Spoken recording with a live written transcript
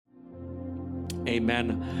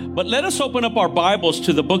Amen. But let us open up our Bibles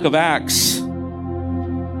to the book of Acts.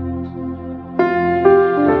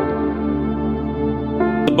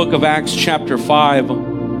 The book of Acts chapter 5.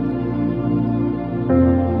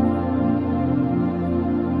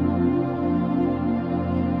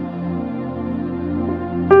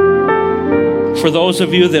 For those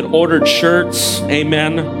of you that ordered shirts,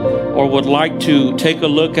 amen, or would like to take a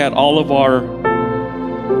look at all of our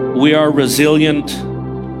We Are Resilient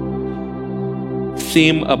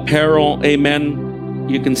theme apparel, amen.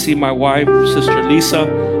 You can see my wife, Sister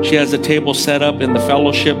Lisa. She has a table set up in the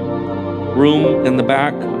fellowship room in the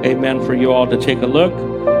back, amen, for you all to take a look.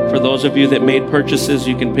 For those of you that made purchases,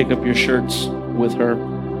 you can pick up your shirts with her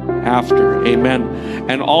after, amen.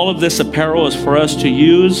 And all of this apparel is for us to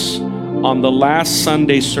use on the last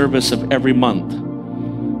Sunday service of every month,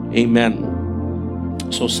 amen.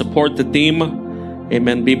 So support the theme,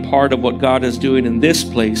 amen. Be part of what God is doing in this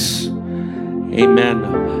place, amen.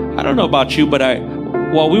 I don't know about you, but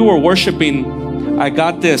while we were worshiping, I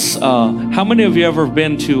got this. How many of you ever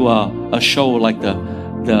been to a show like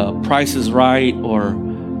the Price is Right or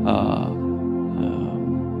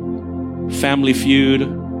Family Feud?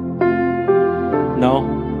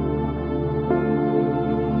 No?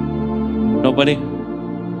 Nobody?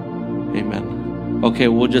 Amen. Okay,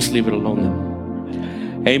 we'll just leave it alone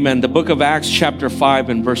then. Amen. The book of Acts chapter 5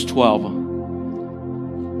 and verse 12.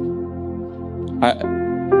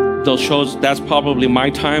 Those shows, that's probably my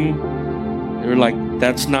time. You're like,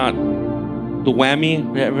 that's not the whammy.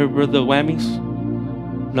 Remember the whammies?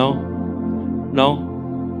 No? No?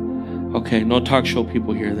 Okay, no talk show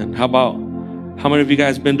people here then. How many of you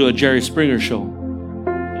guys been to a Jerry Springer show?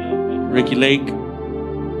 Ricky Lake?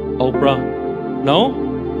 Oprah? No?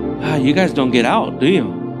 You guys don't get out, do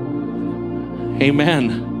you?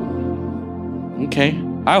 Amen. Okay.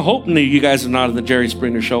 I hope you guys are not in the Jerry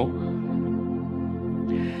Springer show.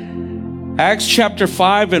 Acts chapter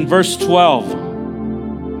 5 and verse 12.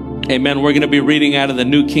 Amen. We're going to be reading out of the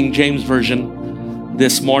New King James Version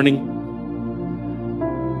this morning.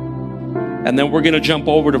 And then we're going to jump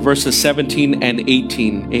over to verses 17 and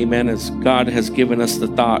 18. Amen. As God has given us the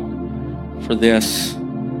thought for this.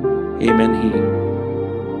 Amen.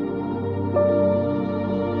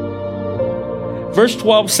 Verse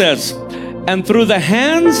 12 says, and through the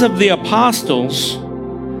hands of the apostles,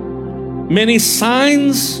 many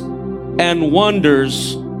signs and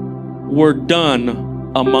wonders were done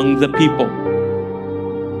among the people.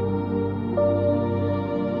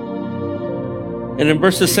 And in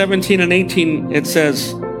verses 17 and 18, it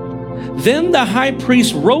says, then the high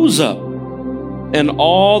priest rose up, and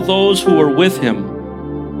all those who were with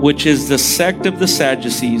him, which is the sect of the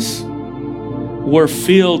Sadducees, were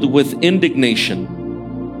filled with indignation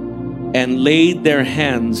and laid their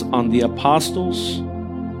hands on the apostles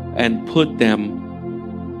and put them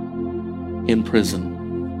in prison.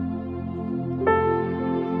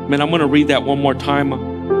 Man, I'm going to read that one more time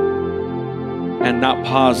and not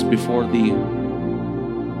pause before the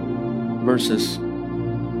verses.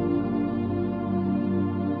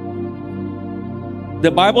 The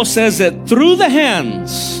Bible says that through the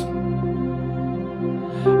hands,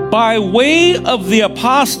 by way of the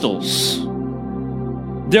apostles,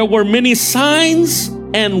 there were many signs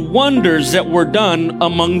and wonders that were done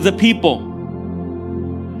among the people.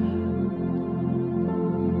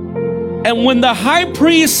 And when the high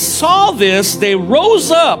priest saw this, they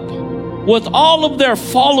rose up with all of their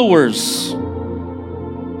followers,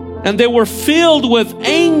 and they were filled with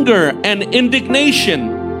anger and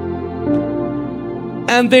indignation.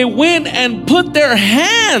 And they went and put their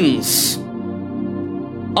hands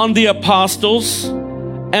on the apostles,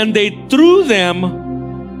 and they threw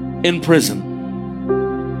them in prison.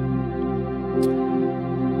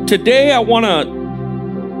 Today I want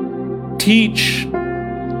to teach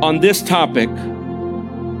on this topic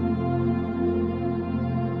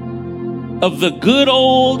of the good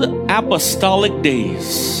old apostolic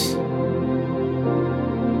days.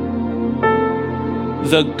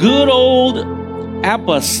 The good old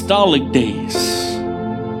apostolic days.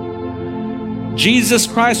 Jesus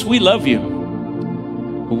Christ, we love you.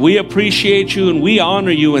 We appreciate you and we honor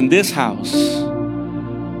you in this house.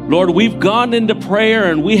 Lord, we've gone into prayer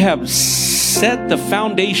and we have set the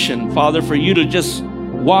foundation, Father, for you to just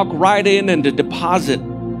walk right in and to deposit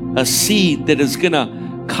a seed that is going to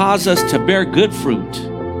cause us to bear good fruit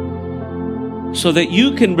so that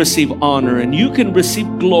you can receive honor and you can receive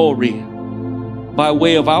glory by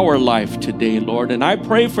way of our life today, Lord. And I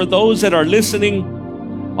pray for those that are listening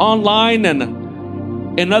online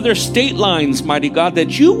and in other state lines, mighty God,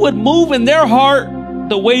 that you would move in their heart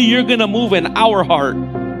the way you're going to move in our heart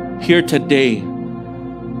here today.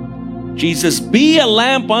 Jesus, be a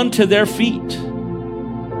lamp unto their feet.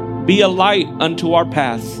 Be a light unto our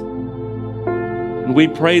path. And we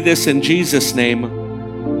pray this in Jesus' name.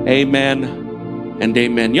 Amen and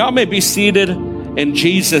amen. Y'all may be seated in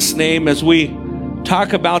Jesus' name as we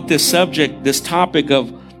talk about this subject, this topic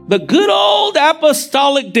of the good old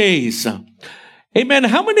apostolic days. Amen.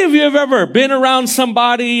 How many of you have ever been around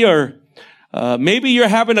somebody, or maybe you're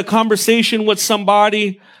having a conversation with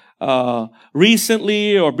somebody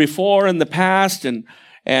recently or before in the past, and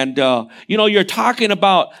you're talking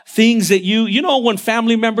about things that when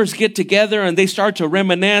family members get together and they start to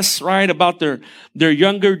reminisce, right, about their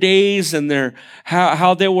younger days and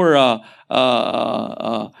how they were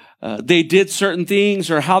they did certain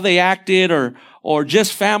things, or how they acted, or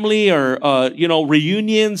just family, or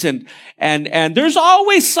reunions, and there's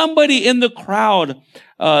always somebody in the crowd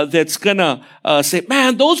that's gonna say,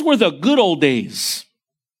 man, those were the good old days.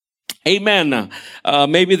 Amen.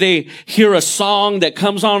 Maybe they hear a song that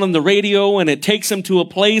comes on the radio and it takes them to a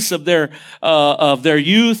place of their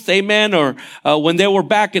youth. Amen. Or, when they were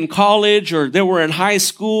back in college, or they were in high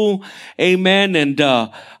school. Amen. And,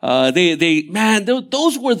 those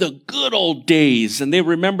were the good old days. And they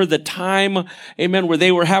remember the time, amen, where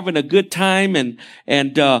they were having a good time.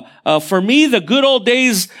 And for me, the good old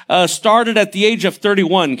days, started at the age of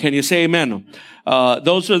 31. Can you say amen?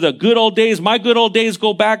 Those are the good old days. My good old days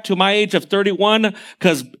go back to my age of 31,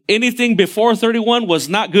 because anything before 31 was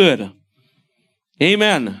not good.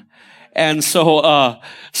 Amen. And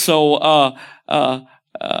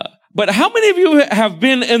but how many of you have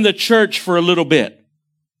been in the church for a little bit?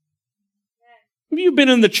 Have you been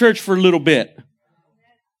in the church for a little bit?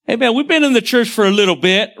 Amen. We've been in the church for a little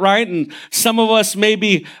bit, right? And some of us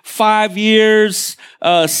maybe 5 years,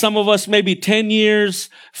 some of us maybe 10 years,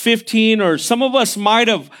 15, or some of us might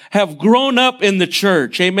have grown up in the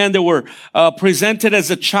church. Amen. That were presented as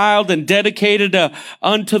a child and dedicated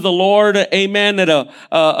unto the Lord. Amen. At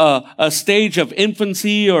a stage of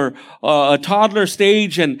infancy, or a toddler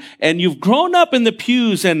stage, and you've grown up in the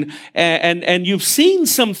pews, and you've seen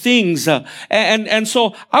some things. And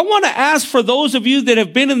so I want to ask for those of you that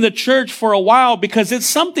have been in the church for a while, because it's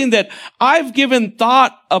something that I've given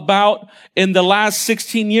thought about in the last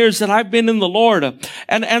 16 years that I've been in the Lord.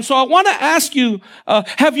 And so I want to ask you,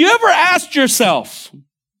 have you ever asked yourself,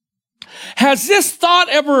 has this thought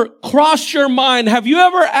ever crossed your mind? Have you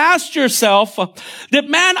ever asked yourself that,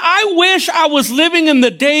 man, I wish I was living in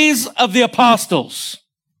the days of the apostles?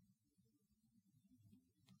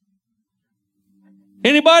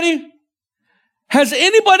 Anybody? Has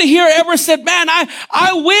anybody here ever said, man,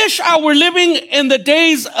 I wish I were living in the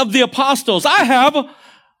days of the apostles? I have.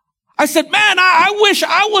 I said, man, I wish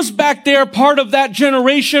I was back there, part of that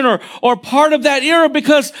generation, or part of that era,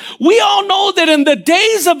 because we all know that in the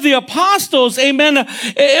days of the apostles, amen,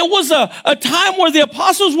 it was a time where the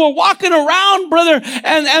apostles were walking around, brother,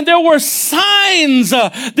 and there were signs,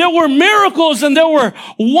 there were miracles, and there were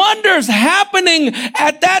wonders happening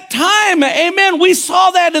at that time. Amen. We saw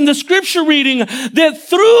that in the scripture reading, that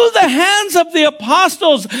through the hands of the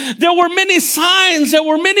apostles, there were many signs, there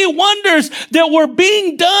were many wonders that were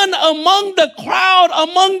being done among the crowd,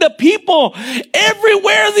 among the people.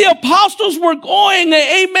 Everywhere the apostles were going,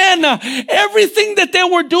 amen, everything that they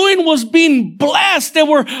were doing was being blessed. They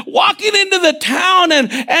were walking into the town,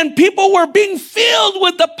 and people were being filled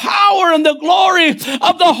with the power and the glory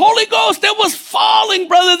of the Holy Ghost that was falling,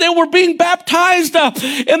 brother. They were being baptized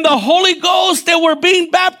in the Holy Ghost. They were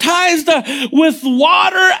being baptized with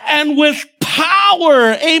water and with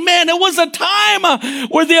power. Amen. It was a time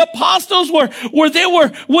where the apostles were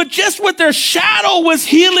just with their shadow was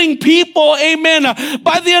healing people. Amen.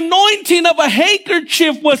 By the anointing of a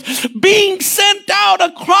handkerchief was being sent out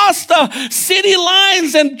across the city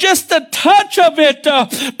lines, and just the touch of it,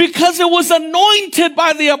 because it was anointed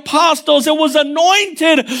by the apostles. It was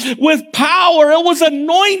anointed with power. It was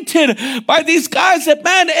anointed by these guys that,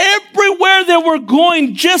 man, everywhere they were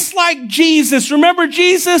going, just like Jesus. Remember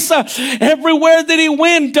Jesus? Everywhere that he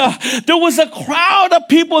went, there was a crowd of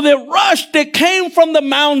people that rushed, that came from the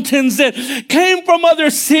mountains, that came from other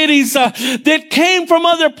cities, that came from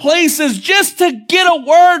other places, just to get a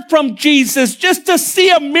word from Jesus, just to see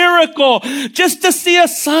a miracle, just to see a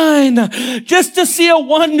sign, just to see a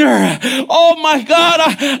wonder. Oh my God,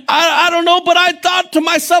 I don't know, but I thought to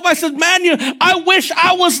myself, I said, man, I wish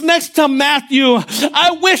I was next to Matthew.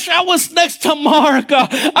 I wish I was next to Mark.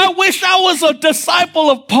 I wish I was a disciple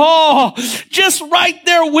of Paul, just just right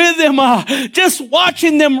there with him, just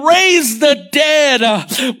watching them raise the dead,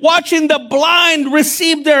 watching the blind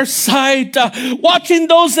receive their sight, watching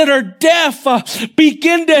those that are deaf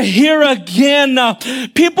begin to hear again.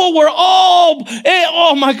 People were all,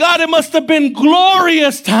 oh my God, it must have been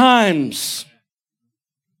glorious times.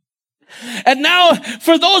 And now,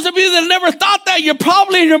 for those of you that never thought that, you're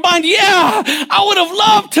probably in your mind, yeah, I would have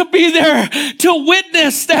loved to be there to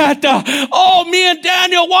witness that. Me and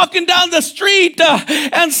Daniel walking down the street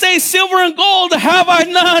and say, silver and gold have I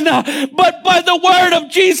none, but by the word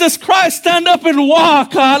of Jesus Christ, stand up and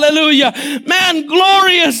walk. Hallelujah. Man,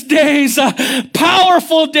 glorious days,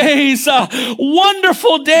 powerful days,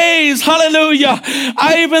 wonderful days. Hallelujah.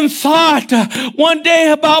 I even thought one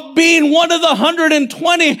day about being one of the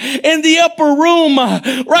 120 in the upper room,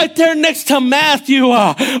 right there next to Matthew,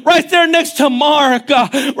 right there next to Mark,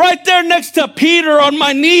 right there next to Peter, on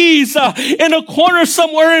my knees in a corner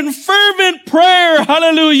somewhere in fervent prayer,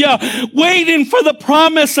 hallelujah, waiting for the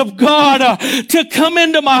promise of God to come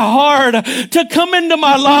into my heart, to come into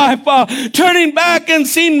my life, turning back and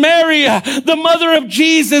seeing Mary, the mother of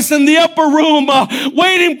Jesus, in the upper room,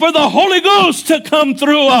 waiting for the Holy Ghost to come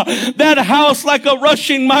through that house like a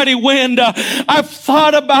rushing mighty wind. I've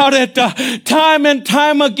thought about it time and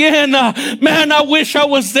time again. Man, I wish I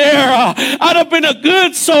was there. I'd have been a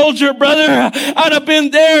good soldier, brother. I'd have been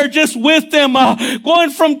there just with them, going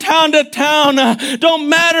from town to town. Don't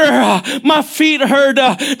matter my feet hurt.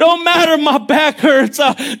 Don't matter my back hurts.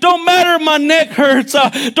 Don't matter my neck hurts.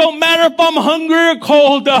 Don't matter if I'm hungry or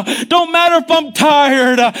cold. Don't matter if I'm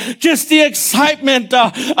tired. Just the excitement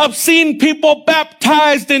of seeing people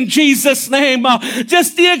baptized in Jesus' name.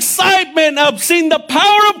 Just the excitement of seeing the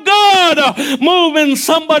power of God move in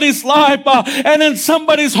somebody's life and in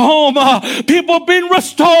somebody's home. People being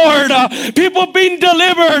restored. People being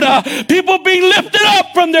delivered. People being lifted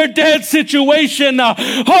up from their dead situation.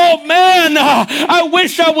 Oh man, I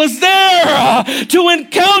wish I was there to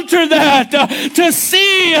encounter that, to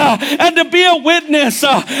see and to be a witness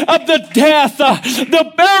of the death,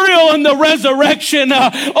 the burial, and the resurrection.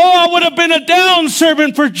 I would have been a down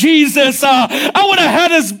servant for Jesus. I would have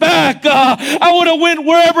had his back. I would have went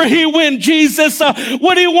wherever he went. Jesus,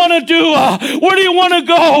 what do you want to do? Where do you want to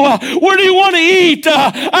go? Where do you want to eat?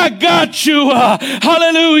 I got you.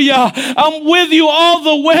 Hallelujah. I'm with you all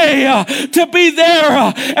the way to be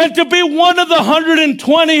there and to be one of the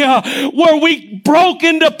 120 where we broke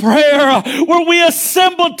into prayer, where we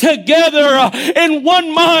assembled together in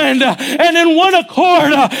one mind and in one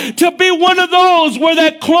accord, to be one of those where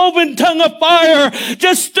that cloven tongue of fire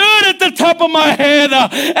just stood at the top of my head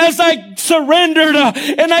as I surrendered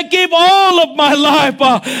and I gave all of my life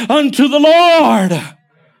unto the Lord.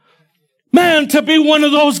 Man, to be one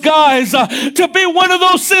of those guys, to be one of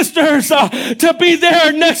those sisters, to be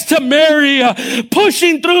there next to Mary,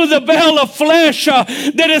 pushing through the veil of flesh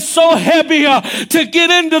that is so heavy to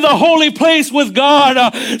get into the holy place with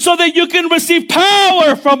God so that you can receive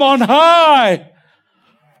power from on high.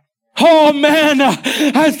 Oh man,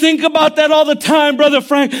 I think about that all the time, Brother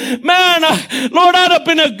Frank. Man, Lord, I'd have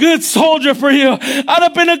been a good soldier for you. I'd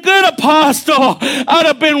have been a good apostle. I'd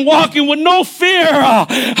have been walking with no fear.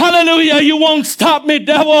 Hallelujah, you won't stop me,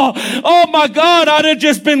 devil. Oh my God, I'd have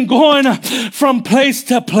just been going from place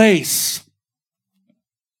to place.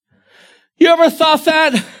 You ever thought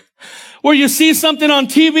that? Where you see something on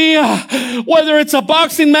TV, whether it's a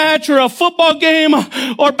boxing match or a football game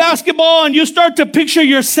or basketball, and you start to picture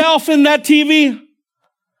yourself in that TV?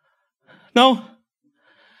 No?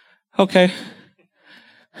 Okay.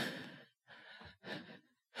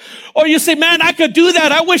 Or you say, man, I could do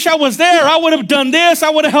that. I wish I was there. I would have done this.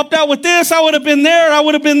 I would have helped out with this. I would have been there. I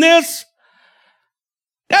would have been this.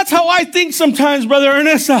 That's how I think sometimes, Brother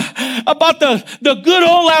Ernest, about the good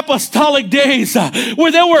old apostolic days where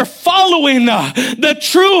they were following the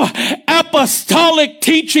true apostolic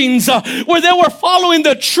teachings, where they were following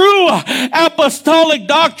the true apostolic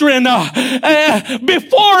doctrine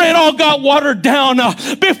before it all got watered down,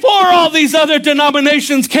 before all these other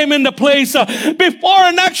denominations came into place, before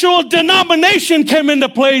an actual denomination came into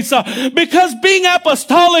place, because being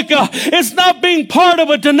apostolic is not being part of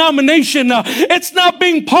a denomination. It's not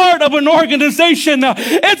being part of an organization.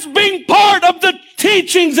 It's being part of the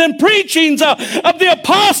teachings and preachings of the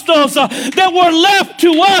apostles that were left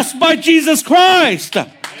to us by Jesus Christ.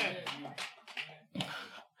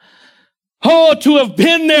 Oh, to have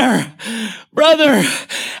been there, brother.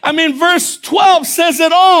 I mean, verse 12 says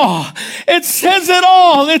it all. It says it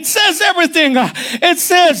all. It says everything. It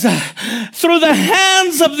says, through the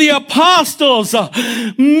hands of the apostles,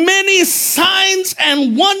 many signs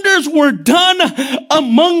and wonders were done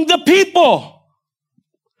among the people.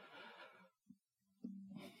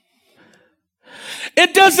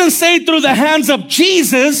 It doesn't say through the hands of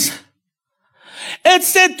Jesus. It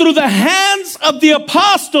said through the hands of the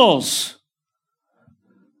apostles.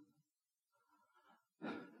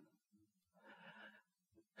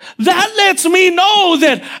 That lets me know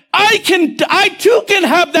that I too can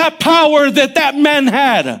have that power that that man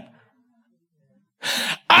had.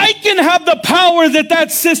 I can have the power that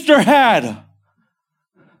that sister had.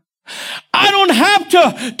 I don't have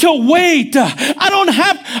to wait.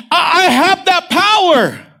 I have that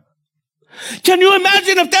power. Can you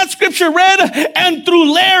imagine if that scripture read, and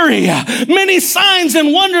through Larry, many signs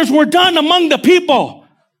and wonders were done among the people?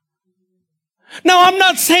 Now, I'm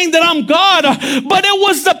not saying that I'm God, but it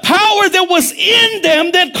was the power that was in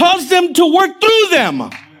them that caused them to work through them.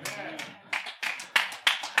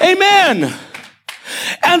 Amen.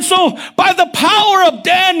 And so, by the power of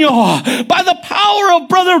Daniel, by the power of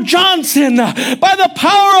Brother Johnson, by the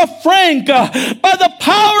power of Frank, by the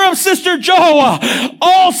power of Sister Joe,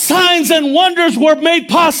 all signs and wonders were made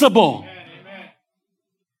possible.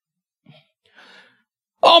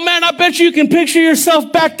 Oh man, I bet you can picture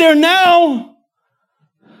yourself back there now,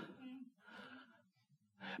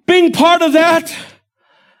 being part of that.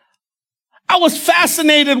 I was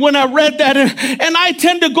fascinated when I read that, and I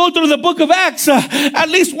tend to go through the book of Acts at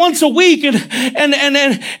least once a week, and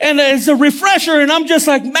it's a refresher, and I'm just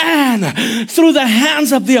like, man, through the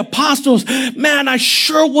hands of the apostles, man, I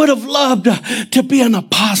sure would have loved to be an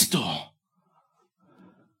apostle.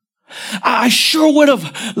 I sure would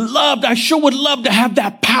love to have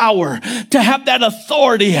that power, to have that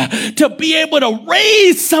authority, to be able to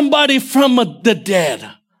raise somebody from the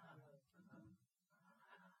dead.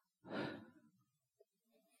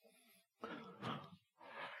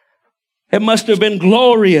 It must have been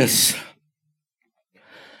glorious.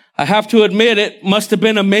 I have to admit, it must have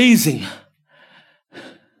been amazing.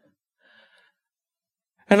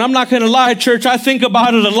 And I'm not going to lie, church, I think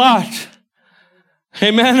about it a lot.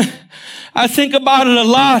 Amen. I think about it a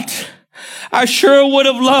lot. I sure would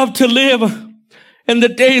have loved to live in the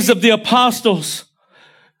days of the apostles,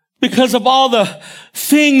 because of all the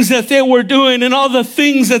things that they were doing and all the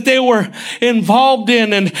things that they were involved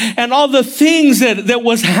in, and all the things that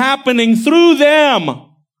was happening through them.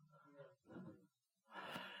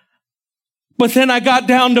 But then I got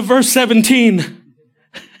down to verse 17.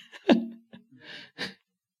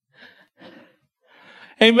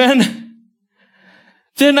 Amen.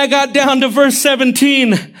 Then I got down to verse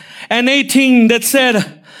 17 and 18 that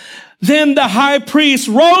said, then the high priest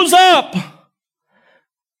rose up,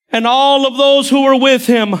 and all of those who were with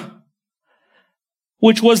him,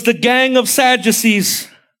 which was the gang of Sadducees,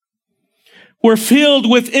 were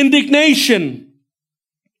filled with indignation.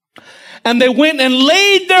 And they went and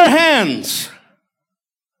laid their hands.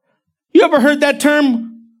 You ever heard that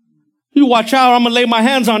term? You watch out, I'm going to lay my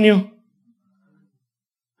hands on you.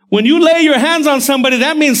 When you lay your hands on somebody,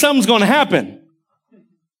 that means something's going to happen.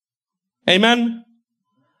 Amen.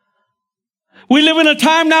 We live in a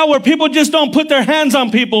time now where people just don't put their hands on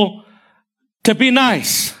people to be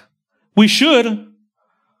nice. We should.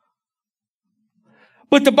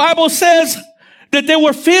 But the Bible says that they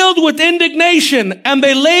were filled with indignation, and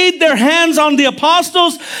they laid their hands on the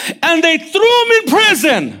apostles, and they threw them in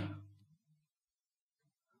prison.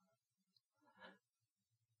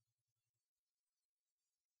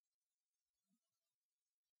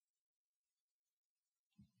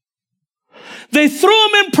 They threw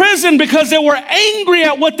them in prison because they were angry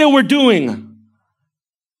at what they were doing.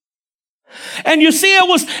 And you see, it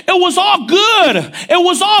was all good. It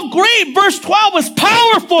was all great. Verse 12 is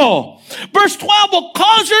powerful. Verse 12 will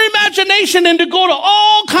cause your imagination and to go to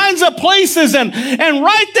all kinds of places and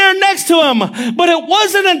right there next to him. But it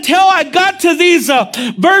wasn't until I got to these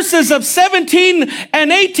verses of 17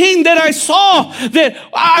 and 18 that I saw that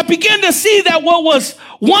I began to see that what was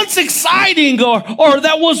once exciting or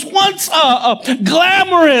that was once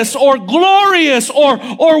glamorous or glorious or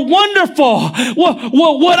wonderful,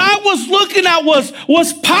 what I was looking at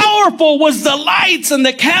was powerful, was the lights and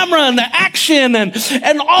the camera and the action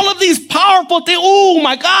and all of these powerful things. Oh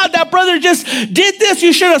my God, that brother just did this.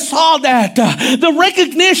 You should have saw that. The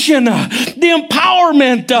recognition, the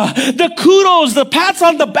empowerment, the kudos, the pats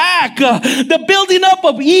on the back, the building up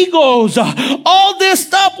of egos, all this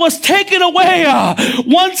stuff was taken away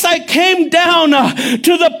once I came down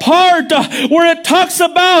to the part where it talks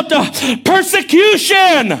about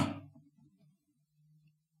persecution.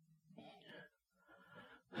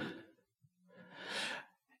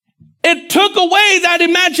 it took away that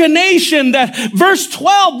imagination. That verse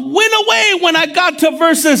 12 went away when I got to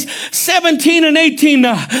verses 17 and 18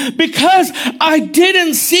 because I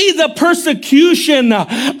didn't see the persecution.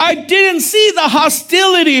 I didn't see the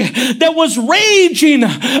hostility that was raging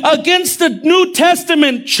against the New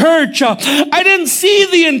Testament church. I didn't see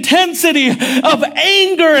the intensity of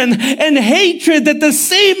anger and hatred, that the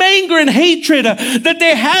same anger and hatred that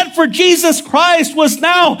they had for Jesus Christ was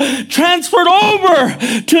now transferred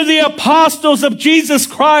over to the apostles of Jesus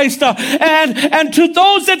Christ and to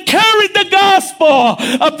those that carried the gospel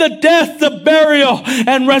of the death, the burial,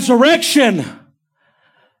 and resurrection.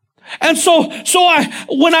 And so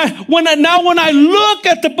when I look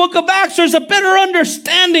at the book of Acts, there's a better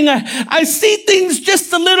understanding. I see things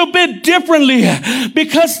just a little bit differently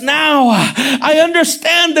because now I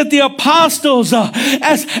understand that the apostles,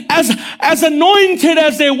 as anointed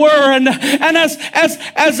as they were and as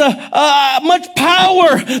much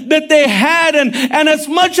power that they had and as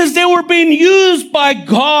much as they were being used by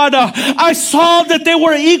God, I saw that they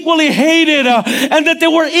were equally hated and that they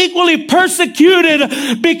were equally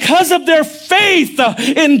persecuted because of their faith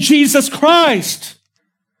in Jesus Christ.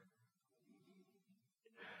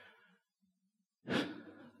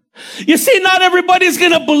 You see, not everybody's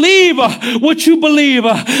going to believe what you believe.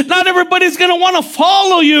 Not everybody's going to want to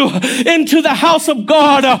follow you into the house of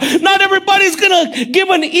God. Not everybody's going to give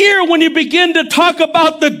an ear when you begin to talk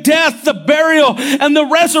about the death, the burial, and the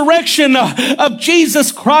resurrection of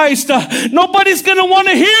Jesus Christ. Nobody's going to want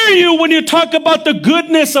to hear you when you talk about the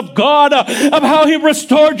goodness of God, of how He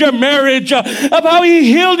restored your marriage, of how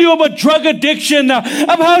He healed you of a drug addiction, of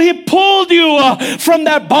how He pulled you from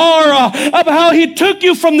that bar, of how He took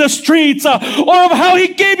you from the streets, or of how He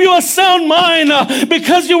gave you a sound mind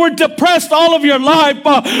because you were depressed all of your life,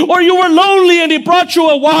 or you were lonely and He brought you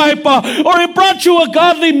a wife, or He brought you a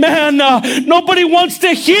godly man. Nobody wants to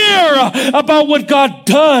hear about what God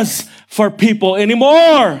does for people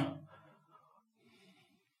anymore.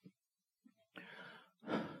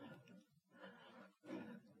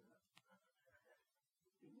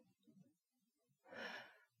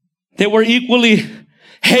 They were equally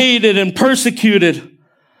hated and persecuted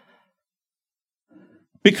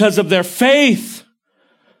because of their faith,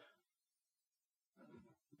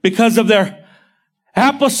 because of their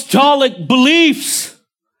apostolic beliefs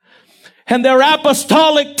and their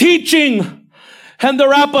apostolic teaching and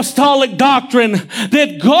their apostolic doctrine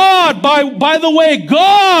that God, by the way,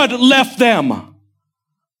 God left them.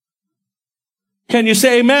 Can you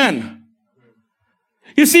say amen?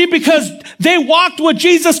 You see, because they walked with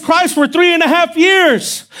Jesus Christ for 3.5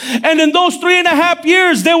 years. And in those 3.5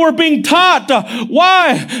 years, they were being taught.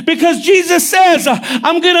 Why? Because Jesus says,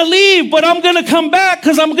 I'm going to leave, but I'm going to come back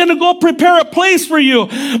because I'm going to go prepare a place for you.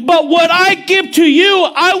 But what I give to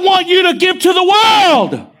you, I want you to give to the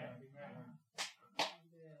world.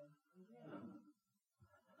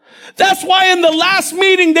 That's why in the last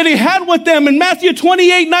meeting that He had with them in Matthew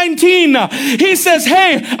 28:19, He says,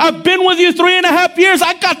 hey, I've been with you 3.5 years.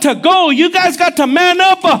 I got to go. You guys got to man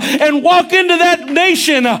up and walk into that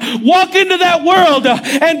nation, walk into that world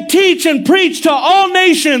and teach and preach to all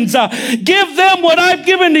nations. Give them what I've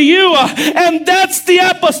given to you. And that's the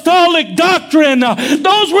apostolic doctrine.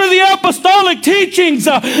 Those were the apostolic teachings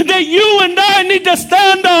that you and I need to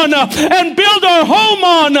stand on and build our home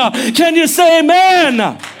on. Can you say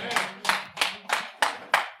amen?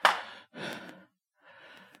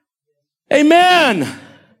 Amen.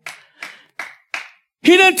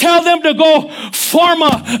 He didn't tell them to go form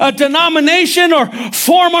a denomination or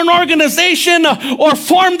form an organization or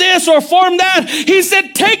form this or form that. He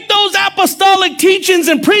said, take those apostolic teachings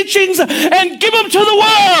and preachings and give them to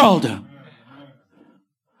the world.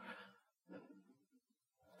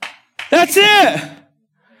 That's it.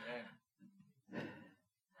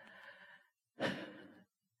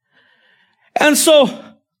 And so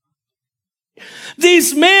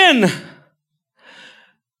these men,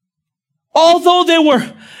 although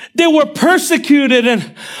they were persecuted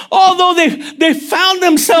and although they found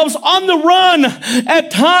themselves on the run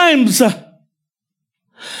at times,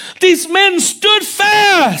 these men stood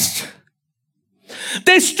fast.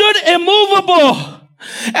 They stood immovable.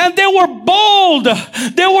 And they were bold.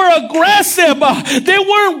 They were aggressive. They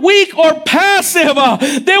weren't weak or passive.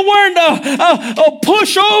 They weren't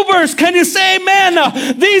pushovers. Can you say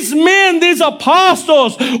amen? These men, these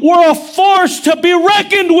apostles were a force to be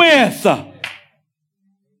reckoned with.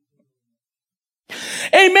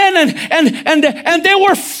 Amen. And they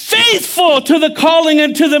were faithful to the calling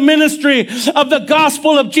and to the ministry of the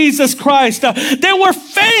gospel of Jesus Christ. They were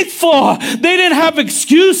faithful. They didn't have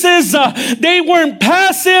excuses. They weren't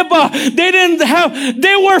passive.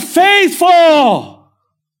 They were faithful.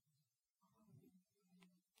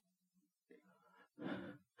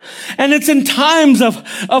 And it's in times of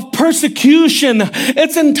persecution.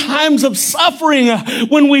 It's in times of suffering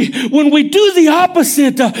when we do the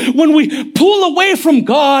opposite, when we pull away from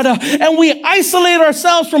God and we isolate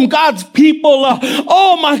ourselves from God's people.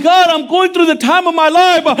 Oh my God, I'm going through the time of my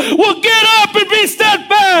life. Well, get up and be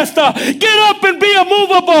steadfast. Get up and be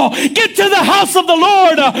immovable. Get to the house of the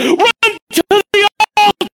Lord. Run to the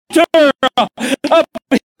altar of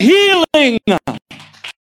healing.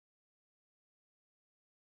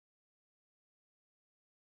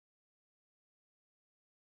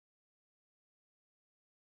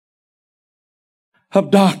 Of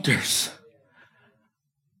doctors.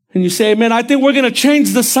 And you say, man, I think we're going to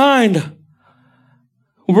change the sign.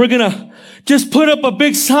 We're going to just put up a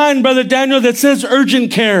big sign, Brother Daniel, that says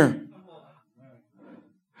urgent care.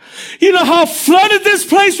 You know how flooded this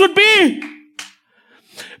place would be?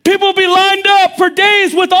 People will be lined up for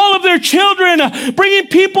days with all of their children, bringing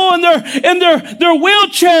people in their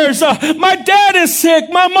wheelchairs. My dad is sick.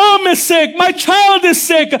 My mom is sick. My child is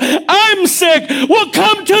sick. I'm sick. We'll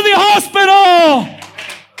come to the hospital.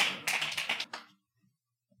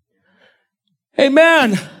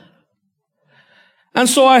 Amen. And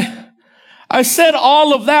so I said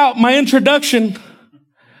all of that, my introduction,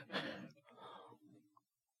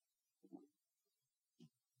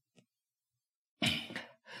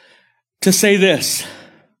 to say this.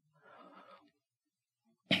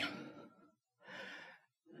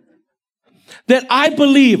 That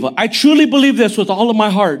I truly believe this with all of my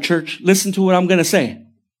heart, church. Listen to what I'm going to say.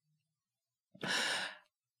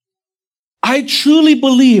 I truly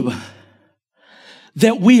believe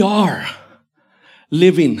that we are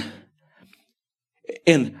living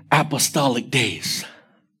in apostolic days.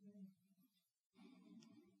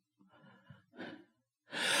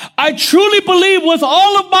 I truly believe with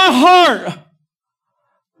all of my heart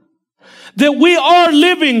that we are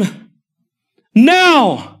living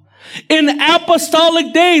now in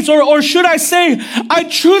apostolic days, or should I say, I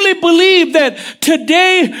truly believe that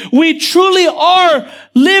today we truly are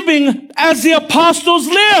living as the apostles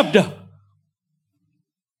lived.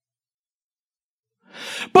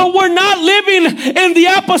 But we're not living in the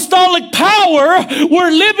apostolic power.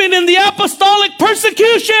 We're living in the apostolic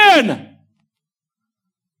persecution.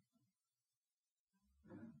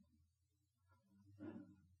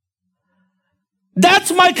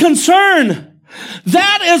 That's my concern.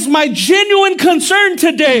 That is my genuine concern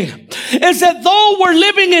today, is that though we're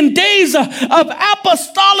living in days of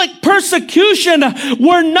apostolic persecution,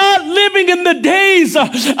 we're not living in the days of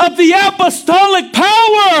the apostolic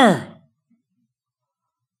power.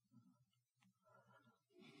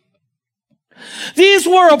 These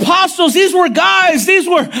were apostles, these were guys, these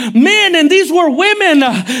were men, and these were women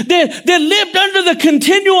that lived under the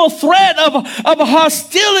continual threat of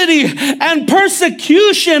hostility and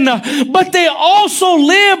persecution. But they also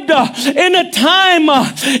lived in a time,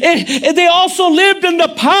 they also lived in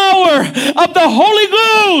the power of the Holy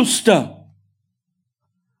Ghost.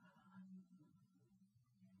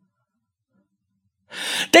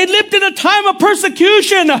 They lived in a time of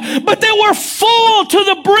persecution, but they were full to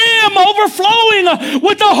the brim, overflowing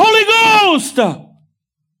with the Holy Ghost.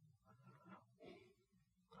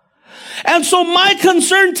 And so my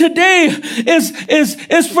concern today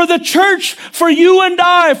is for the church, for you and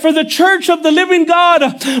I, for the church of the living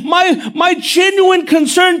God. My genuine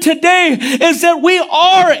concern today is that we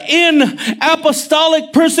are in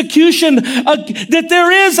apostolic persecution, that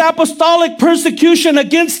there is apostolic persecution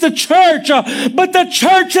against the church, but the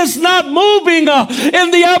church is not moving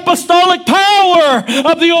in the apostolic power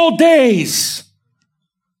of the old days.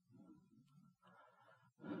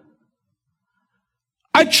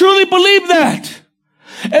 I truly believe that.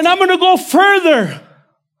 And I'm going to go further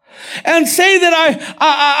and say that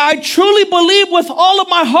I truly believe with all of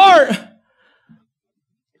my heart.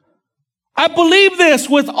 I believe this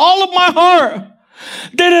with all of my heart,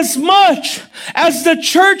 that as much as the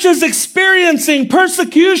church is experiencing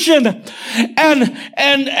persecution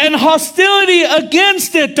and hostility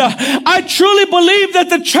against it, I truly believe that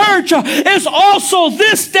the church is also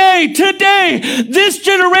this day, today, this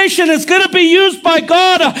generation is going to be used by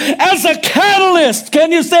God as a catalyst.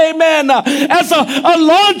 Can you say amen? As a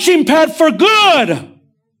launching pad for good.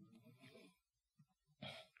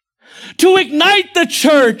 To ignite the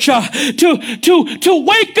church, to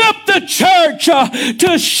wake up the church,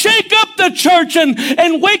 to shake up the church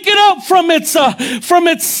and wake it up up from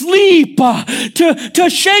its sleep, to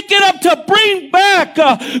shake it up, to bring back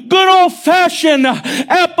good old-fashioned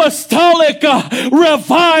apostolic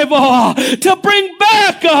revival, to bring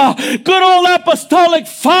back good old apostolic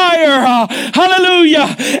fire,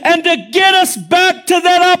 hallelujah, and to get us back to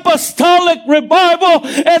that apostolic revival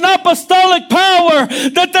and apostolic power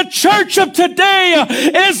that the church of today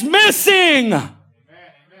is missing.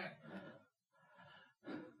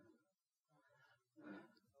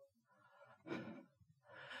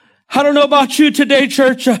 I don't know about you today,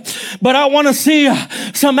 church, but I want to see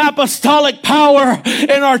some apostolic power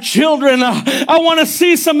in our children. I want to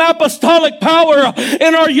see some apostolic power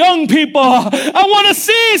in our young people. I want to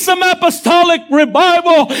see some apostolic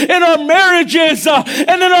revival in our marriages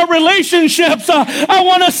and in our relationships. I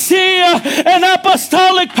want to see an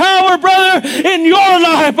apostolic power, brother, in your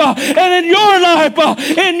life and in your life,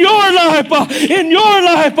 in your life, in your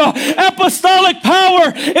life. Apostolic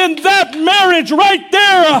power in that marriage right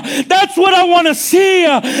there. That's what I want to see.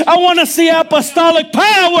 I want to see apostolic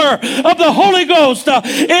power of the Holy Ghost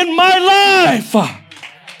in my life.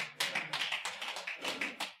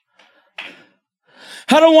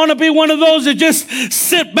 I don't want to be one of those that just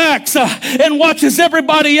sit back and watches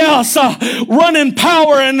everybody else run in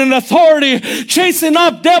power and in authority, chasing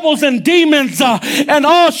off devils and demons and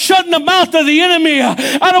all shutting the mouth of the enemy.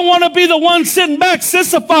 I don't want to be the one sitting back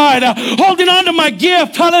sissified, holding on to my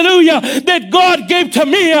gift, hallelujah, that God gave to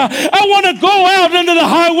me. I want to go out into the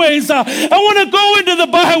highways. I want to go into the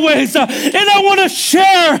byways, and I want to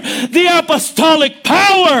share the apostolic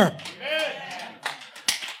power.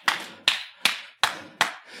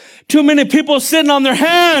 Too many people sitting on their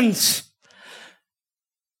hands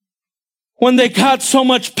when they got so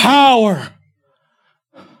much power.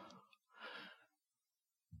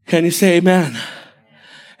 Can you say amen?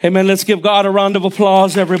 Amen. Let's give God a round of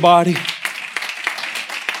applause, everybody.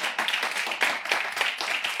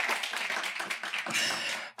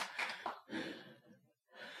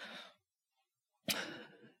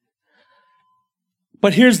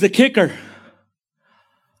 But here's the kicker.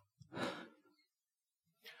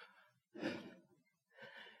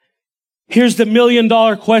 Here's the $1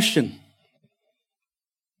 million question.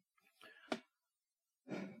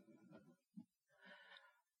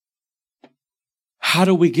 How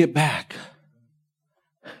do we get back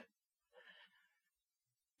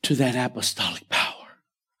to that apostolic power?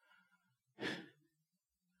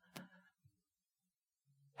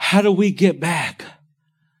 How do we get back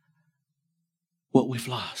what we've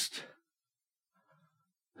lost?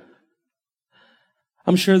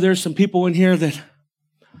 I'm sure there's some people in here that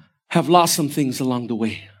have lost some things along the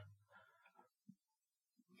way.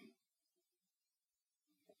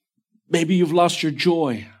 Maybe you've lost your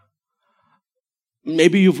joy.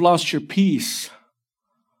 Maybe you've lost your peace.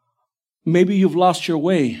 Maybe you've lost your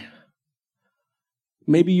way.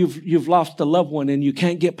 Maybe you've lost a loved one and you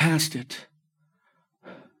can't get past it.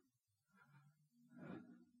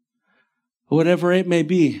 Whatever it may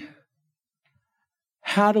be.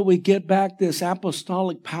 How do we get back this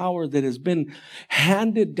apostolic power that has been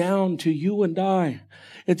handed down to you and I?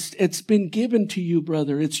 It's been given to you,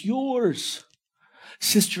 brother. It's yours.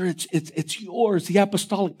 Sister, it's yours. The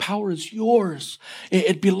apostolic power is yours.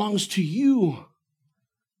 It belongs to you.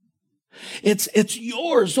 It's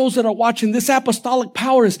yours. Those that are watching, this apostolic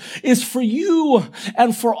power is for you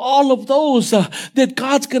and for all of those that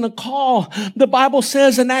God's going to call. The Bible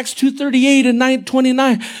says in Acts 2:38 and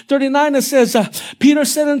 39, it says, Peter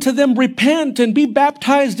said unto them, repent and be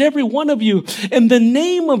baptized every one of you in the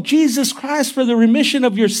name of Jesus Christ for the remission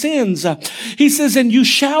of your sins. He says, and you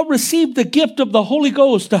shall receive the gift of the Holy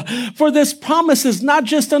Ghost. For this promise is not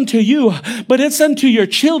just unto you, but it's unto your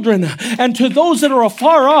children and to those that are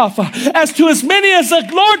afar off, as to as many as the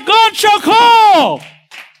Lord God shall call.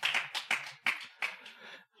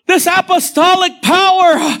 This apostolic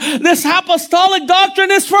power, this apostolic doctrine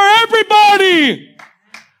is for everybody.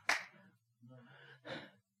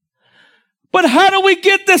 But how do we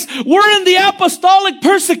get this? We're in the apostolic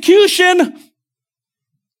persecution.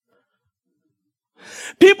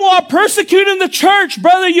 People are persecuting the church,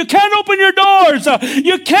 brother. You can't open your doors.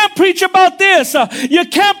 You can't preach about this. You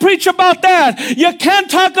can't preach about that. You can't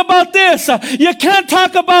talk about this. You can't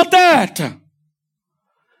talk about that.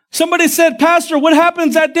 Somebody said, Pastor, what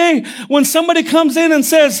happens that day when somebody comes in and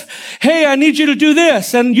says, hey, I need you to do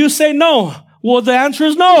this, and you say no? Well, the answer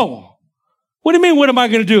is no. What do you mean, what am I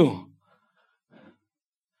going to do?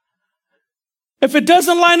 If it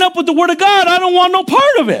doesn't line up with the Word of God, I don't want no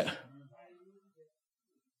part of it.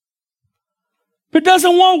 If it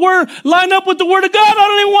doesn't line up with the Word of God, I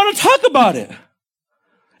don't even want to talk about it.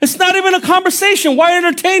 It's not even a conversation. Why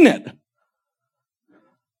entertain it?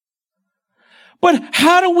 But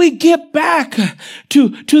how do we get back to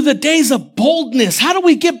the days of boldness? How do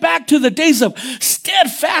we get back to the days of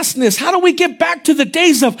steadfastness? How do we get back to the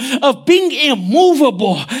days of being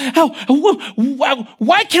immovable?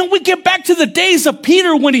 Why can't we get back to the days of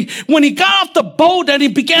Peter when he got off the boat and he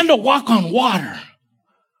began to walk on water?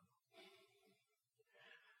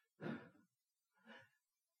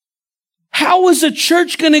 How is the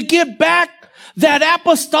church going to get back that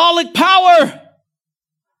apostolic power?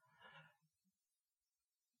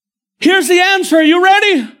 Here's the answer. Are you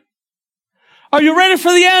ready? Are you ready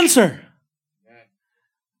for the answer?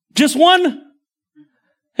 Just one?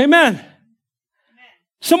 Amen.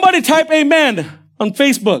 Somebody type amen on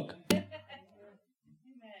Facebook.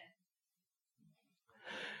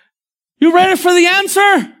 You ready for the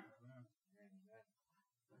answer?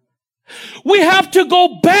 We have to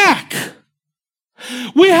go back.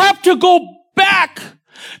 We have to go back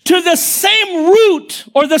to the same route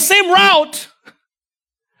or the same route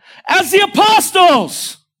as the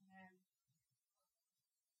apostles.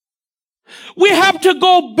 We have to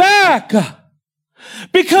go back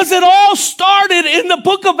because it all started in the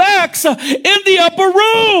book of Acts in the upper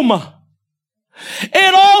room.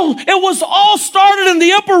 It was all started in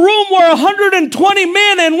the upper room where 120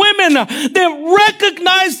 men and women that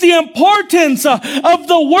recognized the importance of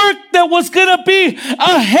the work that was going to be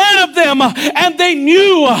ahead of them. And they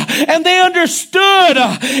knew and they understood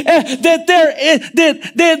that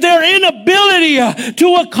their inability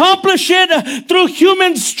to accomplish it through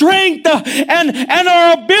human strength and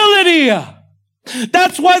our ability.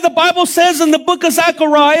 That's why the Bible says in the book of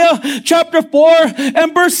Zechariah, chapter 4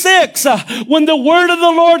 and verse 6, when the word of the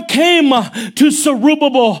Lord came to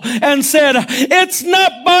Zerubbabel and said, it's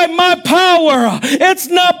not by my power, it's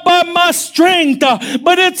not by my strength,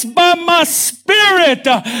 but it's by my spirit,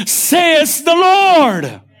 says the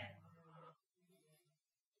Lord.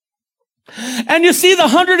 And you see, the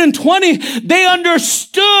 120, they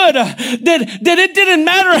understood that it didn't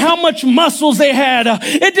matter how much muscles they had.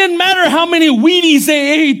 It didn't matter how many Wheaties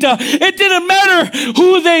they ate. It didn't matter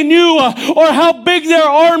who they knew or how big their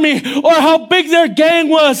army or how big their gang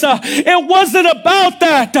was. It wasn't about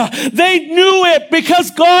that. They knew it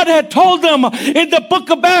because God had told them in the book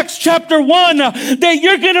of Acts chapter 1 that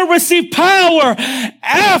you're going to receive power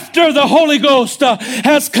after the Holy Ghost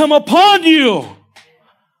has come upon you.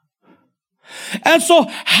 And so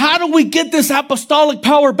how do we get this apostolic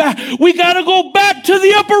power back? We got to go back to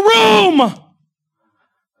the upper room.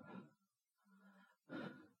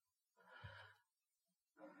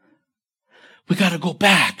 We got to go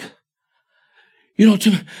back. You know,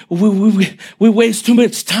 we waste too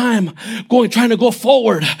much time trying to go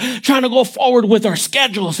forward with our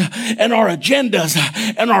schedules and our agendas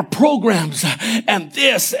and our programs and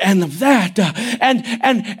this and that.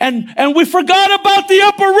 And we forgot about the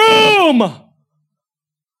upper room.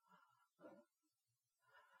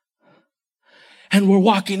 And we're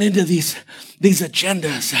walking into these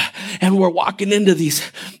agendas, and we're walking into these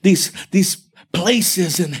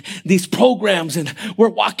places and these programs, and we're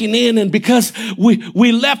walking in, and because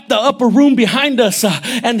we left the upper room behind us,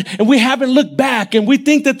 and we haven't looked back, and we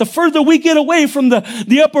think that the further we get away from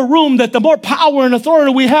the upper room, that the more power and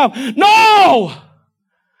authority we have. No!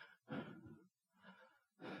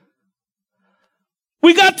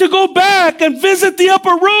 We got to go back and visit the upper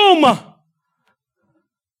room.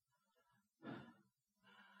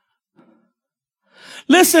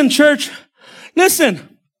 Listen, church,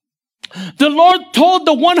 listen. The Lord told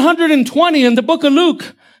the 120 in the book of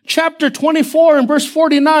Luke, chapter 24 and verse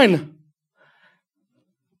 49.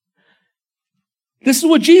 This is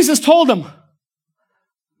what Jesus told them.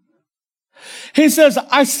 He says,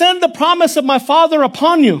 I send the promise of my Father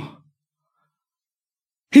upon you.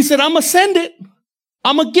 He said, I'm going to send it.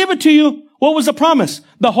 I'm going to give it to you. What was the promise?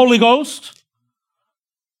 The Holy Ghost.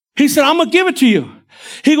 He said, I'm going to give it to you.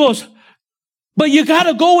 He goes, but you got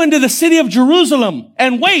to go into the city of Jerusalem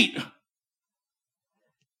and wait.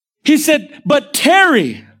 He said, but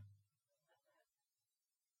tarry.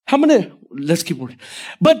 Let's keep working.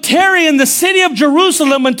 But tarry in the city of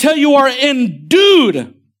Jerusalem until you are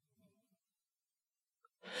endued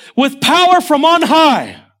with power from on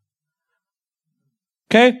high.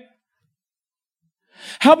 Okay?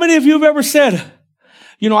 How many of you have ever said,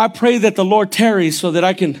 you know, I pray that the Lord tarries so that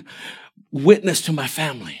I can witness to my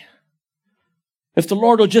family? If the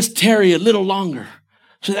Lord will just tarry a little longer,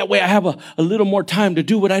 so that way I have a little more time to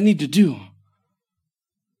do what I need to do.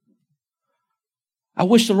 I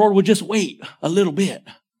wish the Lord would just wait a little bit.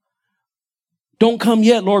 Don't come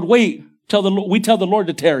yet, Lord, wait. We tell the Lord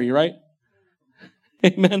to tarry, right?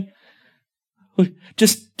 Amen.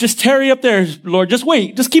 Just tarry up there, Lord. Just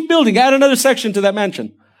wait. Just keep building. Add another section to that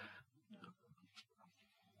mansion.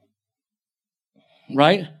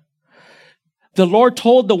 right? The Lord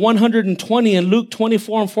told the 120 in Luke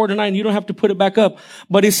 24 and 49, you don't have to put it back up,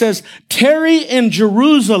 but he says, tarry in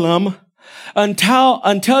Jerusalem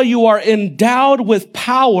until you are endowed with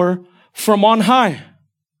power from on high.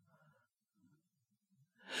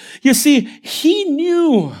 You see, he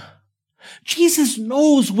knew. Jesus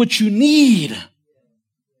knows what you need.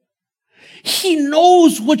 He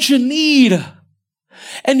knows what you need.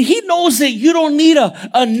 And he knows that you don't need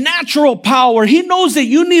a natural power. He knows that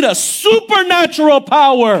you need a supernatural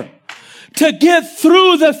power to get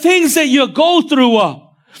through the things that you go through.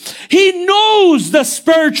 He knows the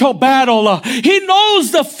spiritual battle. He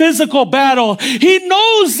knows the physical battle. He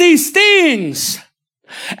knows these things.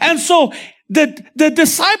 And so the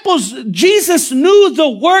disciples, Jesus knew the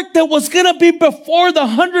work that was going to be before the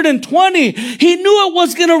 120. He knew it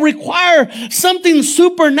was going to require something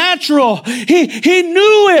supernatural. He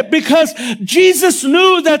knew it because Jesus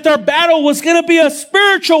knew that their battle was going to be a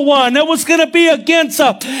spiritual one. It was going to be against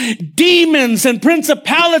demons and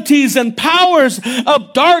principalities and powers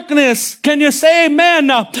of darkness. Can you say amen?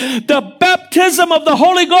 The baptism of the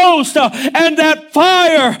Holy Ghost and that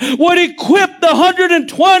fire would equip the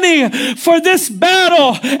 120 for this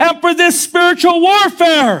battle and for this spiritual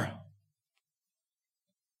warfare.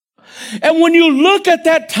 And when you look at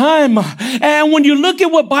that time, and when you look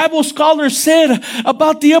at what Bible scholars said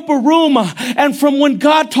about the upper room, and from when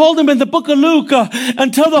God told him in the book of Luke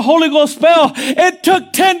until the Holy Ghost fell, it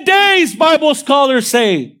took 10 days, Bible scholars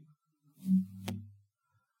say.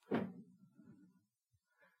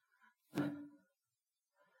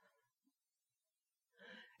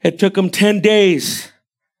 It took them 10 days.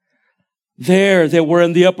 There, they were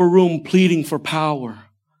in the upper room pleading for power.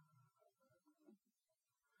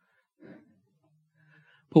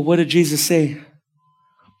 But what did Jesus say?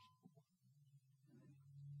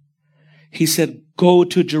 He said, go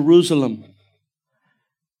to Jerusalem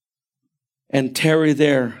and tarry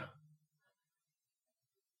there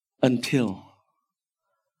until.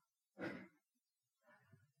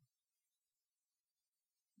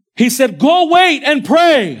 He said, go wait and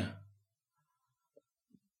pray.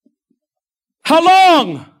 How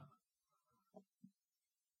long?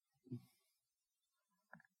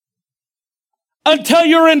 Until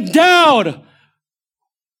you're endowed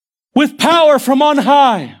with power from on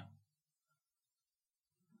high.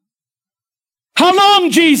 How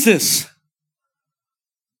long, Jesus?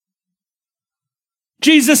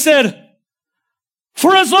 Jesus said,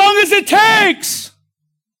 for as long as it takes.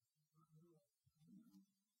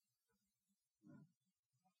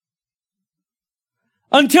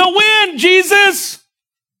 Until when, Jesus?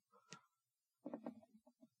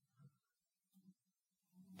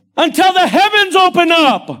 Until the heavens open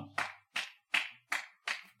up.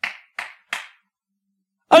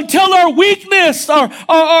 Until our weakness,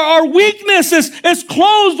 our weakness is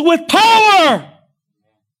clothed with power.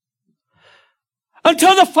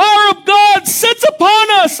 Until the fire of God sits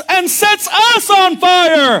upon us and sets us on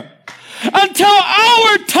fire. Until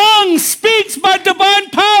our tongue speaks by divine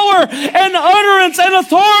power and utterance and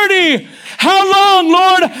authority. How long,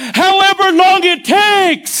 Lord? However long it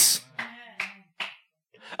takes.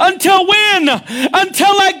 Until when?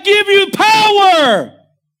 Until I give you power.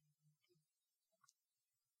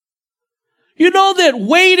 You know that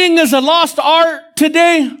waiting is a lost art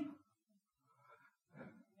today?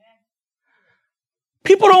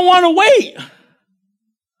 People don't want to wait.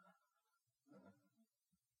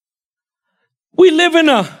 We live in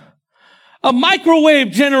a microwave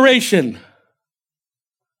generation.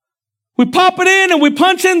 We pop it in and we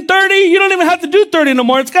punch in 30. You don't even have to do 30 no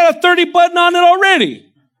more. It's got a 30 button on it already.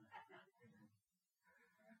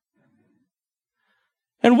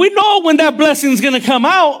 And we know when that blessing is going to come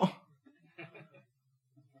out.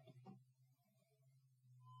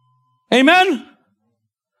 Amen?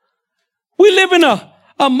 We live in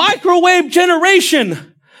a microwave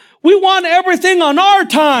generation. We want everything on our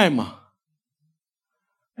time.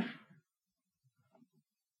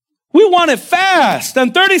 We want it fast,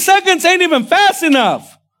 and 30 seconds ain't even fast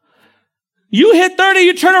enough. You hit 30,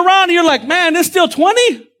 you turn around, and you're like, man, it's still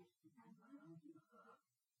 20?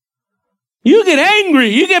 You get angry,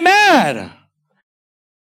 you get mad.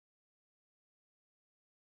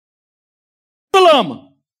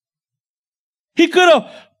 He could have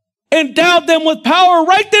endowed them with power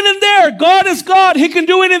right then and there. God is God. He can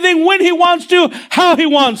do anything when he wants to, how he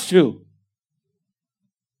wants to.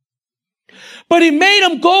 But he made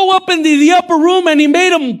them go up into the upper room and he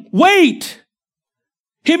made them wait.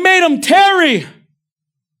 He made them tarry.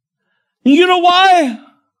 And you know why?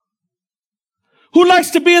 Who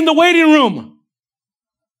likes to be in the waiting room?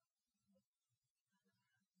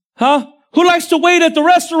 Huh? Who likes to wait at the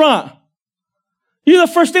restaurant? The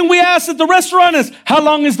first thing we ask at the restaurant is, how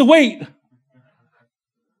long is the wait?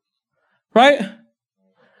 Right?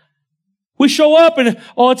 We show up and,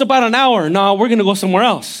 it's about an hour. No, we're going to go somewhere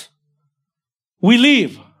else. We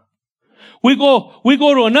leave. We go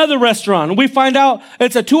to another restaurant and we find out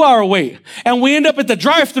it's a 2-hour wait. And we end up at the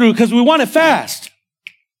drive-thru because we want it fast.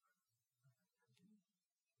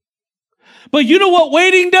 But you know what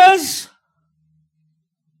waiting does?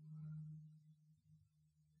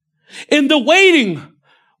 In the waiting,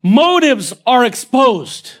 motives are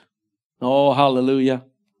exposed. Oh, hallelujah.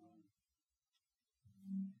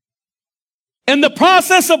 In the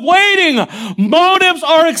process of waiting, motives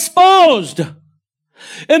are exposed.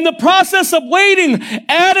 In the process of waiting,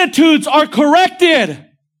 attitudes are corrected.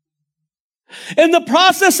 In the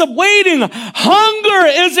process of waiting, hunger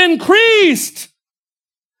is increased.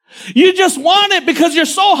 You just want it because you're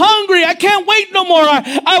so hungry. I can't wait no more.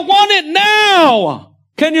 I want it now.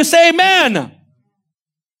 Can you say amen?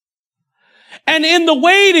 And in the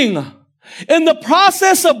waiting, in the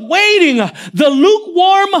process of waiting, the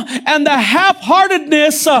lukewarm and the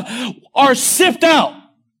half-heartedness are sifted out.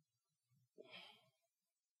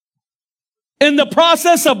 In the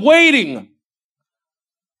process of waiting,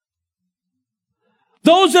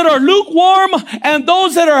 those that are lukewarm and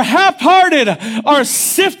those that are half-hearted are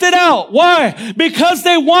sifted out. Why? Because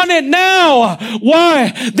they want it now.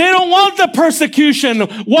 Why? They don't want the persecution.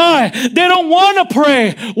 Why? They don't want to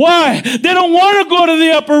pray. Why? They don't want to go to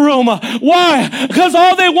the upper room. Why? Because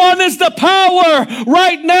all they want is the power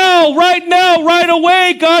right now, right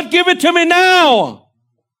away. God, give it to me now.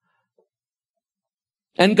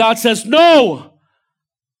 And God says, no,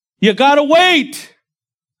 you got to wait.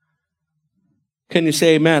 Can you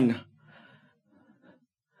say amen?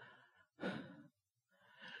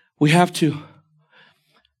 We have to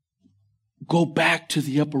go back to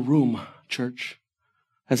the upper room, church.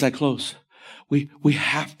 As I close, we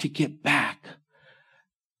have to get back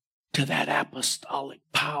to that apostolic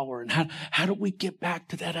power. And how do we get back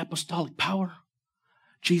to that apostolic power?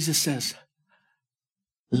 Jesus says,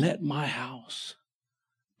 let my house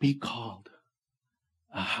be called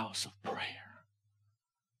a house of prayer.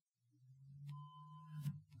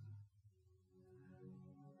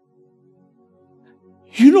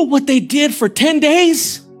 You know what they did for 10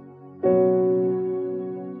 days?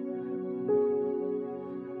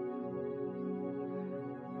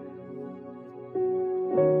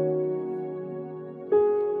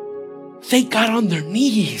 They got on their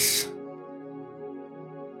knees.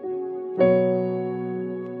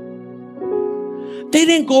 They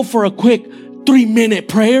didn't go for a quick 3-minute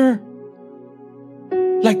prayer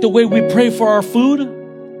like the way we pray for our food.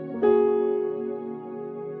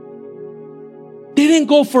 They didn't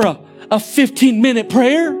go for a 15-minute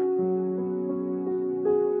prayer.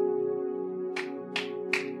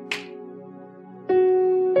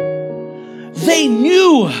 They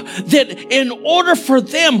knew that in order for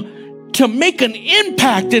them to make an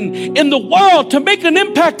impact in the world, to make an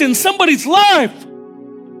impact in somebody's life,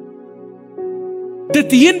 that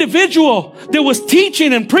the individual that was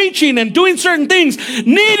teaching and preaching and doing certain things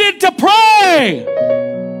needed to pray.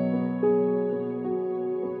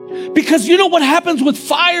 Because you know what happens with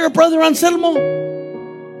fire, Brother Anselmo?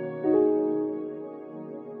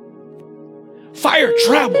 Fire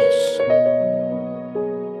travels.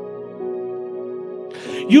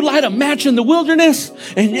 You light a match in the wilderness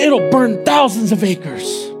and it'll burn thousands of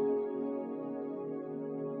acres.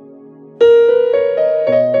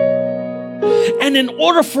 And in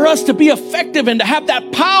order for us to be effective and to have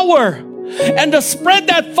that power and to spread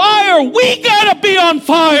that fire, we gotta be on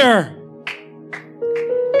fire.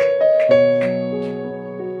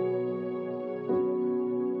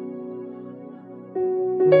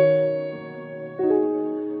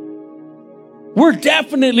 We're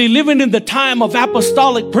definitely living in the time of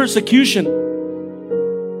apostolic persecution.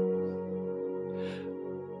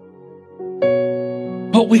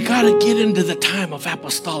 But we got to get into the time of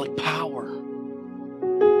apostolic power.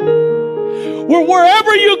 Where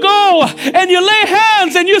wherever you go and you lay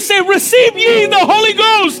hands and you say, receive ye the Holy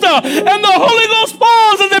Ghost, and the Holy Ghost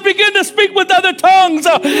falls and they begin to speak with other tongues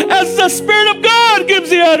as the Spirit of God gives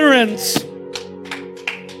the utterance.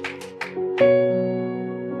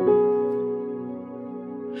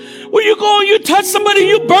 Where you go and you touch somebody,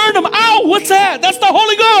 you burn them. Ow, what's that? That's the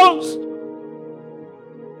Holy Ghost.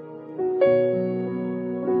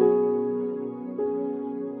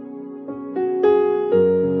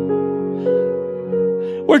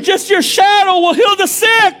 Where just your shadow will heal the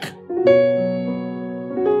sick.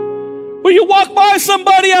 Where you walk by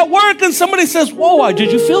somebody at work and somebody says, whoa,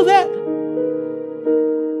 did you feel that?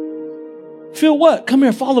 Feel what? Come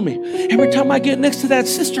here, follow me. Every time I get next to that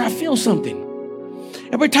sister, I feel something.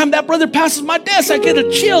 Every time that brother passes my desk, I get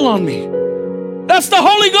a chill on me. That's the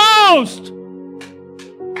Holy Ghost.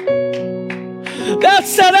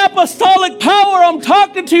 That's that apostolic power I'm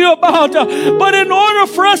talking to you about. But in order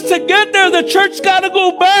for us to get there, the church got to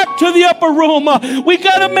go back to the upper room. We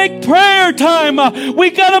got to make prayer time. We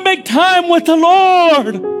got to make time with the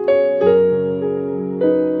Lord.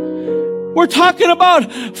 We're talking about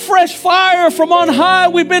fresh fire from on high.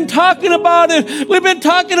 We've been talking about it. We've been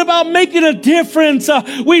talking about making a difference.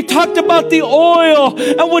 We talked about the oil,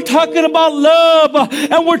 and we're talking about love,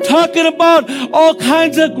 and we're talking about all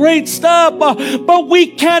kinds of great stuff. But we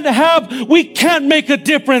can't make a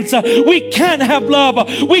difference. We can't have love.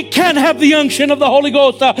 We can't have the unction of the Holy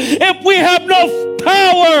Ghost if we have no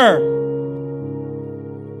power.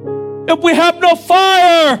 If we have no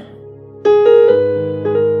fire.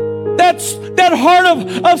 That heart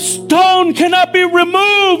of stone cannot be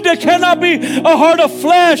removed. It cannot be a heart of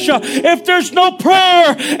flesh if there's no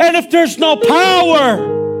prayer and if there's no power.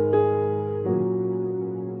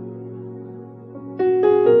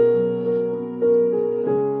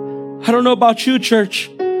 I don't know about you, church,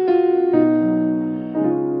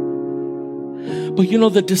 but you know,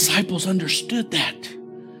 the disciples understood that.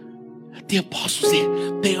 The apostles,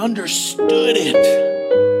 they understood it.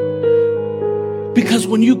 Because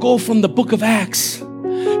when you go from the book of Acts,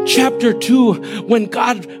 chapter 2, when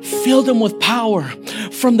God filled them with power,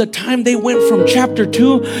 from the time they went from chapter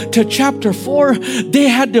 2 to chapter 4, they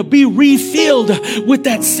had to be refilled with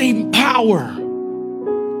that same power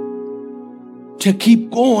to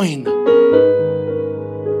keep going.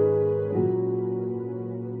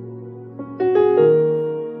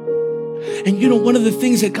 And you know, one of the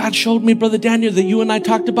things that God showed me, Brother Daniel, that you and I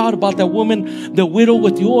talked about that woman, the widow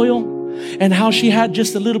with the oil, and how she had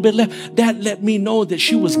just a little bit left, that let me know that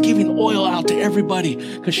she was giving oil out to everybody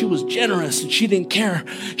because she was generous and she didn't care.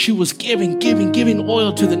 She was giving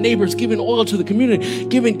oil to the neighbors, giving oil to the community,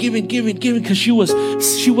 giving because she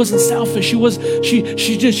wasn't selfish. She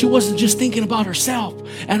wasn't just thinking about herself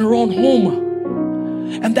and her own home.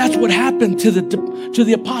 And that's what happened to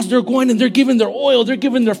the apostles. They're going and they're giving their oil, they're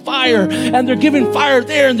giving their fire, and they're giving fire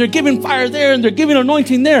there, and they're giving fire there, and they're giving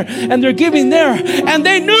anointing there, and they're giving there. And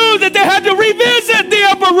they knew that they had to revisit the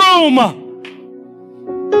upper room.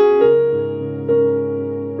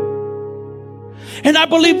 And I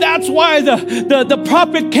believe that's why the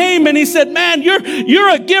prophet came and he said, man, you're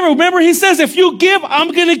a giver. Remember, he says, if you give,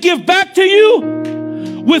 I'm going to give back to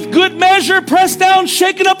you with good measure, pressed down,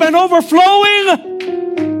 shaken up, and overflowing.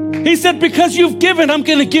 He said, because you've given, I'm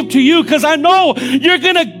going to give to you because I know you're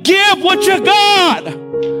going to give what you got.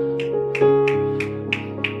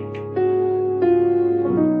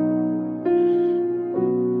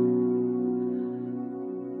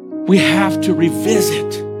 We have to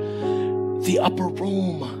revisit the upper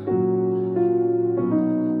room.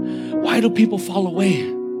 Why do people fall away?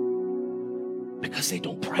 Because they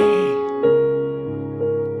don't pray.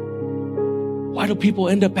 Why do people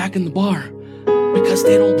end up back in the bar? Because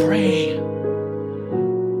they don't pray.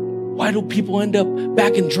 Why do people end up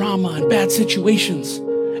back in drama and bad situations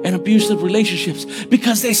and abusive relationships?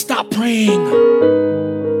 Because they stop praying.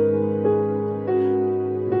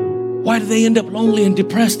 Why do they end up lonely and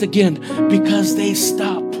depressed again? Because they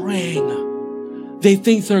stop praying. They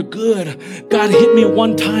think they're good. God hit me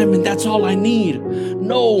one time and that's all I need.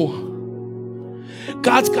 No.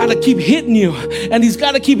 God's got to keep hitting you, and he's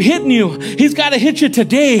got to keep hitting you. He's got to hit you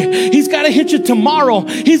today. He's got to hit you tomorrow.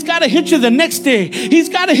 He's got to hit you the next day. He's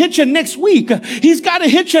got to hit you next week. He's got to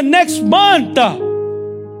hit you next month.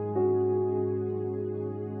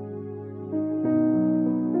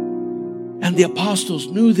 And the apostles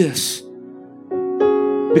knew this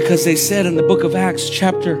because they said in the book of Acts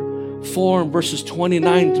chapter 4 verses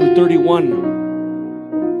 29 through 31.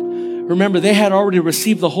 Remember, they had already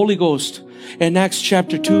received the Holy Ghost in Acts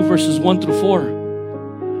chapter 2 verses 1 through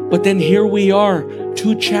 4. But then here we are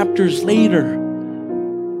 2 chapters later.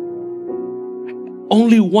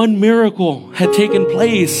 Only one miracle had taken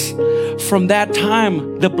place from that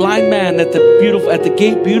time. The blind man at the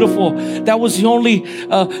gate beautiful. That was the only,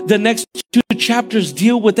 the next 2 chapters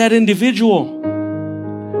deal with that individual.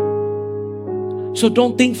 So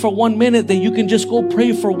don't think for 1 minute that you can just go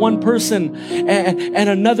pray for one person and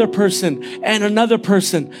another person and another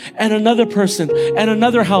person and another person and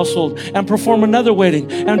another household and perform another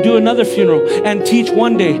wedding and do another funeral and teach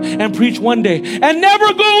one day and preach one day and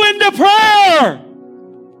never go into prayer.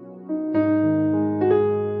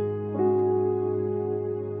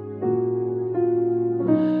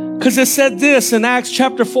 Because it said this in Acts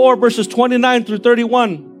chapter 4 verses 29 through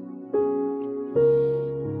 31.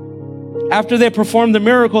 After they performed the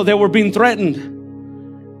miracle, they were being threatened.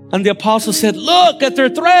 And the apostle said, look at their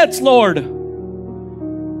threats, Lord,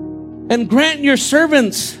 and grant your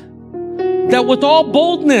servants that with all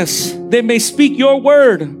boldness they may speak your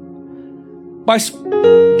word by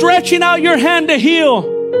stretching out your hand to heal,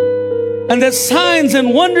 and that signs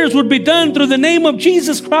and wonders would be done through the name of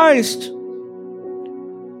Jesus Christ.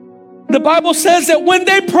 The Bible says that when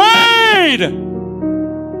they prayed,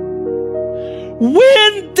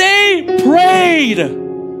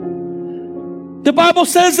 the Bible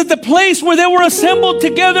says that the place where they were assembled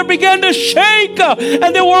together began to shake,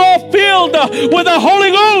 and they were all filled with the Holy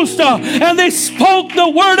Ghost, and they spoke the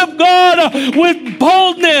word of God with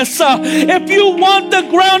boldness. If you want the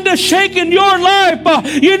ground to shake in your life,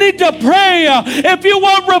 you need to pray. If you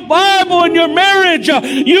want revival in your marriage,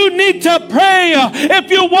 you need to pray. If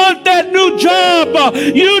you want that new job,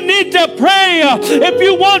 you need to pray. If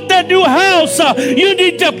you want that new house, you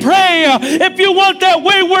need to pray. If you want that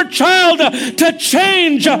wayward child to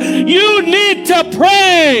change, you need to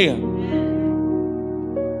pray.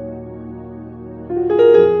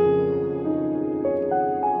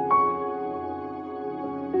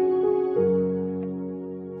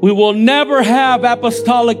 We will never have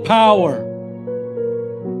apostolic power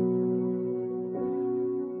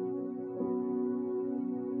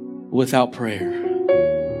without prayer.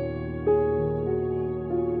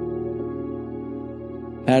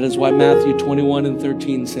 That is why Matthew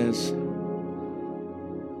 21:13 says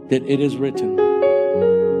that it is written,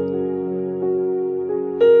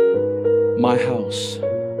 my house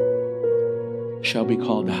shall be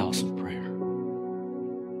called the house of prayer.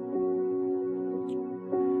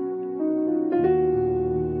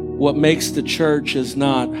 What makes the church is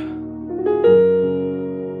not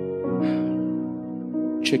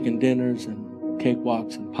chicken dinners and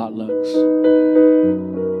cakewalks and potlucks.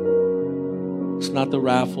 It's not the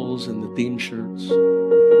raffles and the theme shirts.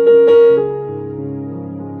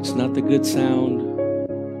 It's not the good sound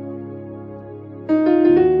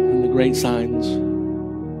and the great signs.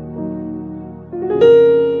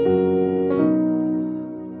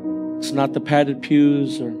 It's not the padded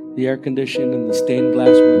pews or the air conditioning and the stained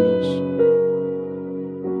glass windows.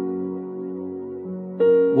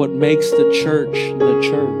 What makes the church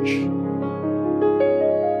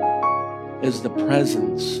is the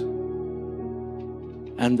presence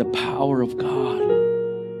and the power of God.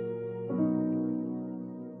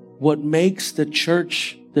 What makes the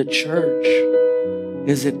church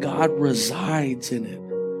is that God resides in it.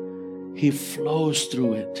 He flows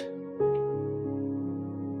through it.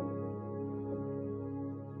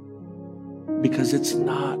 Because it's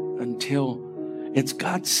not until it's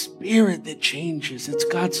God's Spirit that changes. It's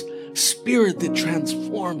God's Spirit that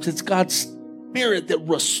transforms. It's God's Spirit that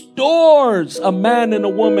restores a man and a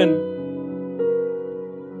woman.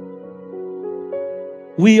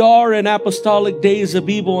 We are in apostolic days of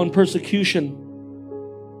evil and persecution.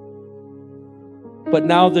 But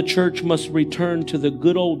now the church must return to the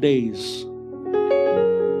good old days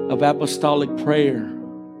of apostolic prayer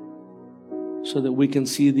so that we can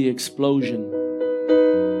see the explosion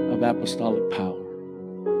of apostolic power.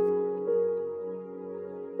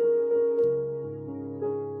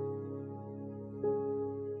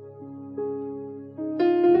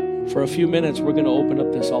 For a few minutes, we're going to open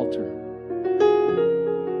up this altar.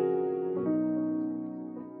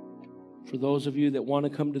 For those of you that want to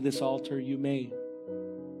come to this altar, you may.